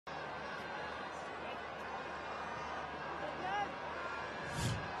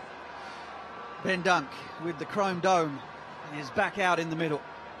Ben Dunk with the chrome dome and is back out in the middle,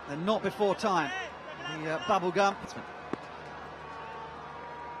 and not before time. The bubble gum.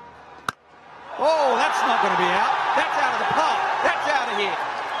 Oh, that's not going to be out. That's out of the park. That's out of here.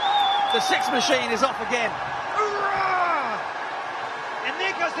 The six machine is off again. Hurrah! And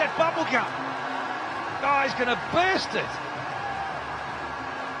there goes that bubble gum. Guy's going to burst it.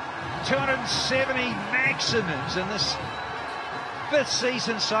 270 maximums in this 5th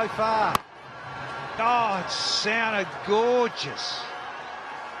season so far. Oh, it sounded gorgeous.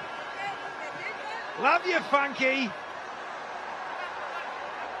 Love you, Funky.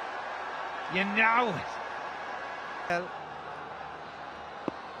 You know it.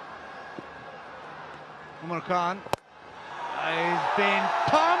 Umar Khan has been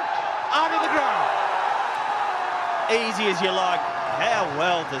pumped out of the ground. Easy as you like. How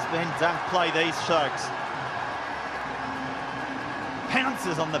well does Ben Dunk play these strokes?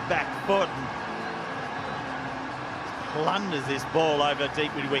 Pounces on the back foot and plunders this ball over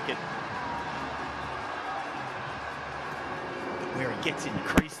deep mid wicket. Where he gets in the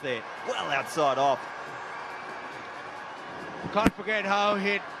crease there, well outside off. Can't forget how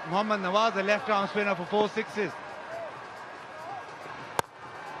he hit Mohammad Nawaz, the left-arm spinner, for 4 sixes.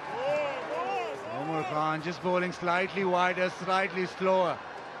 Umar Khan just bowling slightly wider, slightly slower.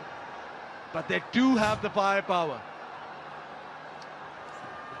 But they do have the firepower.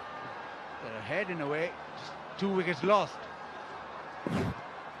 They're ahead in a way, just 2 wickets lost.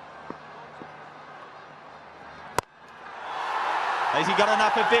 Has he got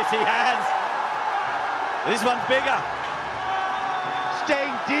enough of this? He has. This one's bigger.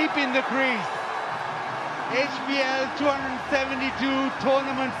 Staying deep in the crease. HBL 272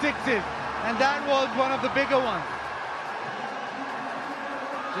 tournament sixes, and that was one of the bigger ones.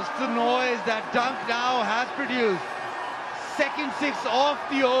 Just the noise that Dunk now has produced. Second six off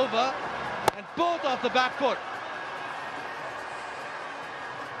the over, and both off the back foot.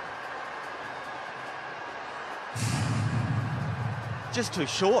 Just too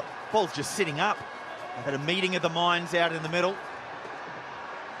short. Ball's just sitting up. They've had a meeting of the minds out in the middle.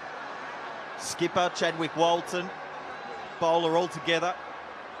 Skipper, Chadwick Walton, bowler all together.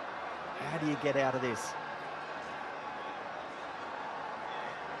 How do you get out of this?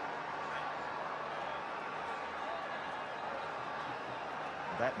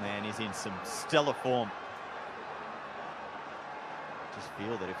 That man is in some stellar form. Just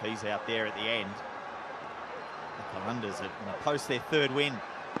feel that if he's out there at the end, the Qalandars are going to post their 3rd win.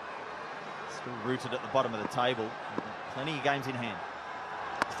 Still rooted at the bottom of the table. Plenty of games in hand.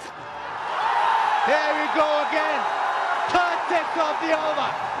 Here we go again. 3rd six of the over.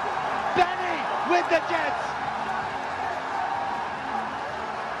 Benny with the Jets.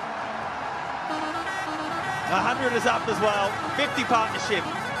 A 100 is up as well. 50 partnership.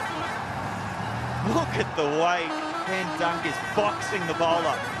 Look at the way Ben Dunk is boxing the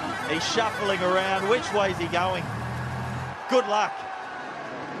bowler. He's shuffling around. Which way is he going? Good luck.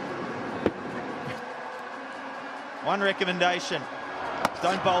 One recommendation.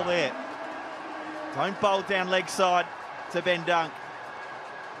 Don't bowl there. Don't bowl down leg side to Ben Dunk.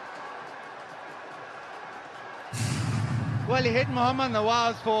 Well, he hit Mohammad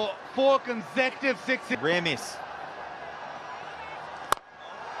Nawaz for 4 consecutive sixes. Rare miss.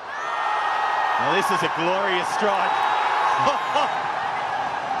 Now this is a glorious strike.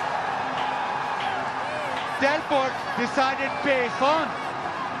 Delport decided pace on.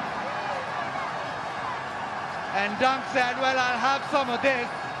 And Dunk said, well, I'll have some of this.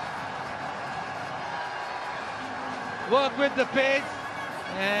 Work with the pace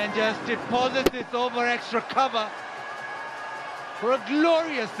and just deposit this over extra cover for a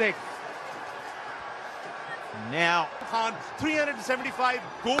glorious six. Now, 375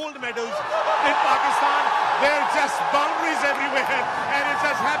 gold medals in Pakistan. There are just boundaries everywhere, and it's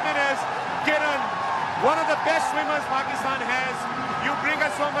just happiness. Kiran, one of the best swimmers Pakistan has. You bring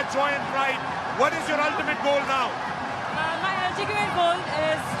us so much joy and pride. What is your ultimate goal now? My ultimate goal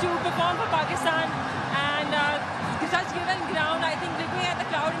is to perform for Pakistan, and such given ground, I think looking at the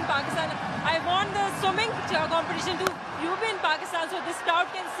crowd in Pakistan, I want the swimming competition to be in Pakistan, so this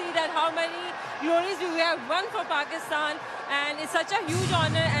crowd can see that how many glories we have won for Pakistan, and it's such a huge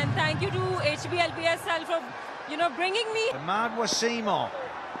honor. And thank you to HBL PSL for bringing me. Ahmad Waseem.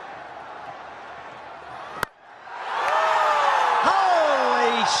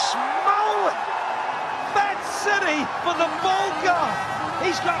 Holy smoke! That city for the Volga.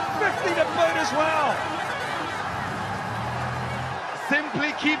 He's got 50 to boot as well.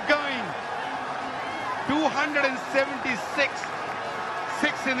 Simply keep going. 276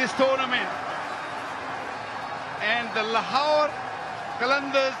 six in this tournament. And the Lahore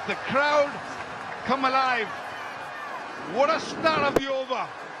Qalandars, the crowd, come alive. What a start of the over.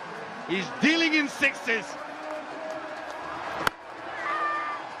 He's dealing in sixes.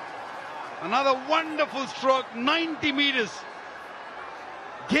 Another wonderful stroke, 90 meters.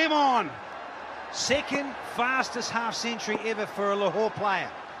 Game on. Second fastest half-century ever for a Lahore player.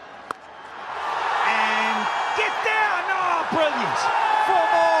 And get down! Oh, brilliant! 4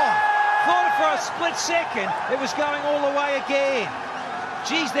 more. Thought for a split second it was going all the way again.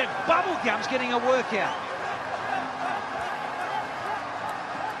 Geez, that bubble gum's getting a workout.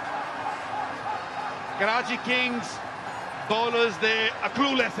 Karachi Kings bowlers, they are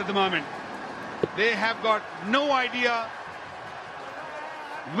clueless at the moment. They have got no idea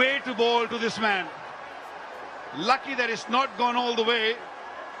where to bowl to this man. Lucky that it's not gone all the way,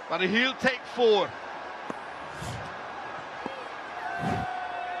 but he'll take 4.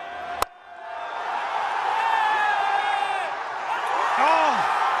 Oh!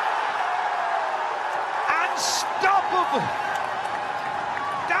 Unstoppable!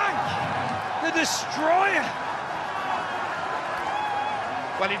 Dunk! The destroyer!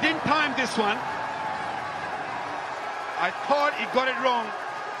 Well, he didn't time this one. I thought he got it wrong.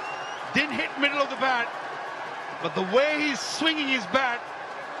 Didn't hit middle of the bat. But the way he's swinging his bat,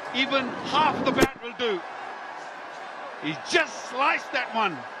 even half the bat will do. He just sliced that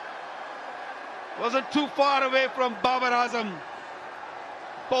one. Wasn't too far away from Babar Azam.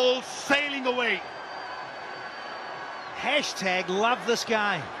 Ball sailing away. Hashtag love this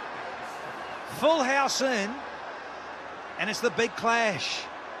game. Full house in, and it's the big clash.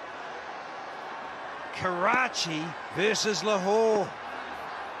 Karachi versus Lahore.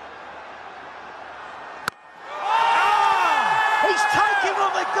 He's taking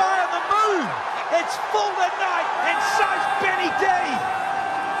on the guy on the move. It's full tonight, and so's Benny D.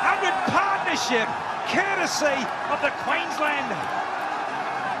 100 partnership, courtesy of the Queenslander.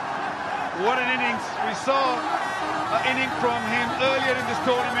 What an innings. We saw an inning from him earlier in this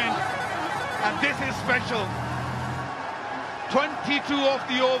tournament, and this is special. 22 off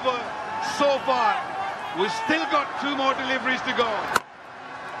the over so far. We've still got 2 more deliveries to go.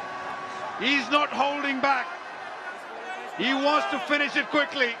 He's not holding back. He wants to finish it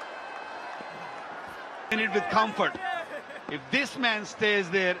quickly. In it with comfort. If this man stays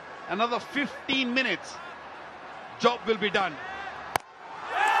there another 15 minutes, job will be done.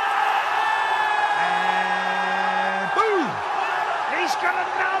 And boom! He's got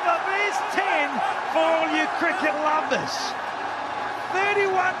another. There's 10 for all you cricket lovers.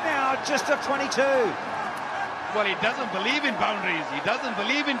 31 now, just of 22. Well, he doesn't believe in boundaries. He doesn't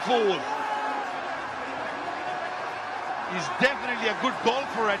believe in fools. He's definitely a good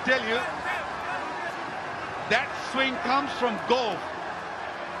golfer, I tell you. That swing comes from golf.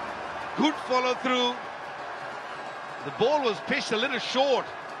 Good follow through. The ball was pitched a little short.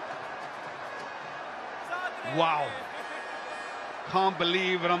 Wow. Can't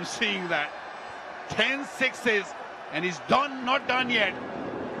believe what I'm seeing that. 10 sixes, and he's not done yet.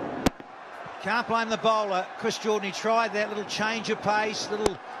 Can't blame the bowler. Chris Jordan, he tried that little change of pace,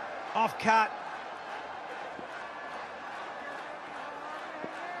 little off cut.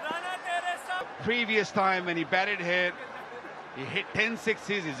 Previous time when he batted here, he hit 10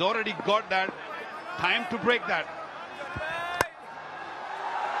 sixes. He's already got that. Time to break that.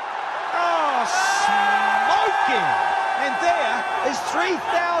 Oh, smoking! And there is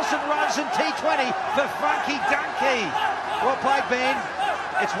 3,000 runs in T20 for Funky Donkey. Well played, Ben.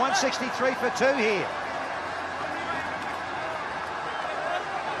 It's 163 for 2 here.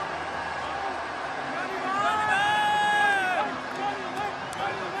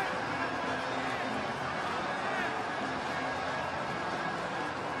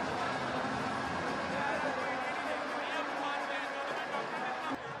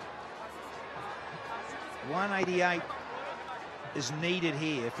 .188 is needed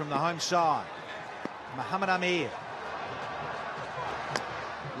here from the home side. Muhammad Amir.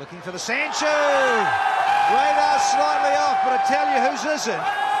 Looking for the Sancho. Radar slightly off, but I tell you whose isn't.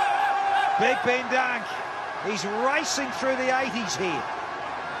 Big Ben Dunk. He's racing through the 80s here.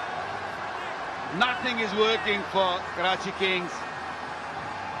 Nothing is working for Karachi Kings.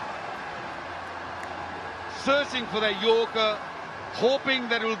 Searching for that Yorker, hoping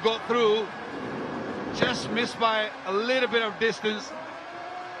that it will go through. Just missed by a little bit of distance.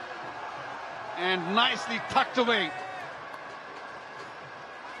 And nicely tucked away.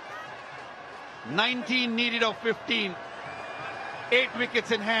 19 needed of 15. 8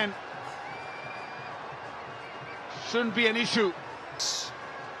 wickets in hand. Shouldn't be an issue.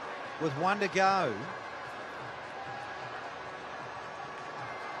 With 1 to go.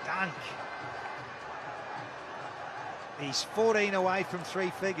 Dunk. He's 14 away from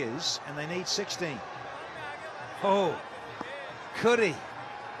three figures, and they need 16. Oh, could he?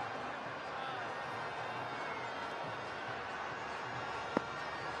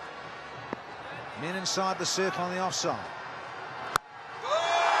 Men inside the circle on the offside.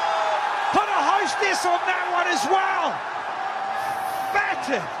 Put a hostess on that one as well.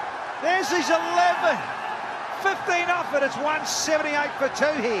 Battered. There's his 11. 15 off it. It's 178 for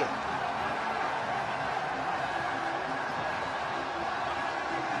 2 here.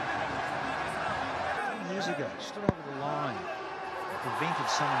 Years ago, stood over the line, prevented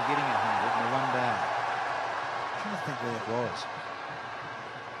someone getting 100 and they run down. I'm trying to think where it was.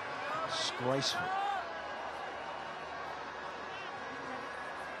 Disgraceful.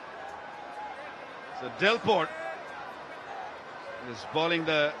 So Delport is bowling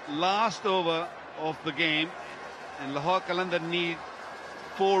the last over of the game, and Lahore Qalandars need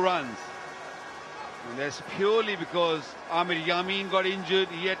 4 runs. And that's purely because Amir Yamin got injured.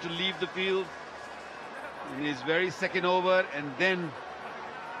 He had to leave the field in his very second over, and then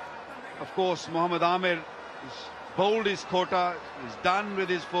of course Mohammad Amir has bowled his quota, is done with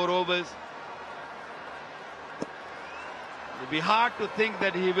his 4 overs. It'll be hard to think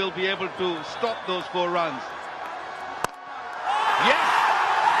that he will be able to stop those 4 runs. Yes!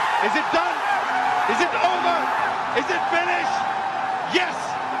 Is it done? Is it over? Is it finished? Yes!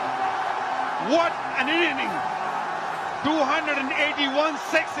 What an inning! 281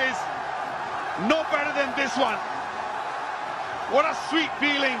 sixes. No better than this one. What a sweet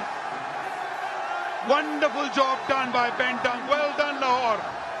feeling. Wonderful job done by Ben Dunk. Well done, Lahore.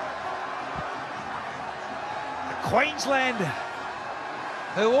 The Queenslander,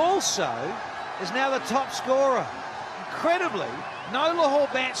 who also is now the top scorer. Incredibly, no Lahore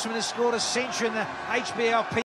batsman has scored a century in the HBL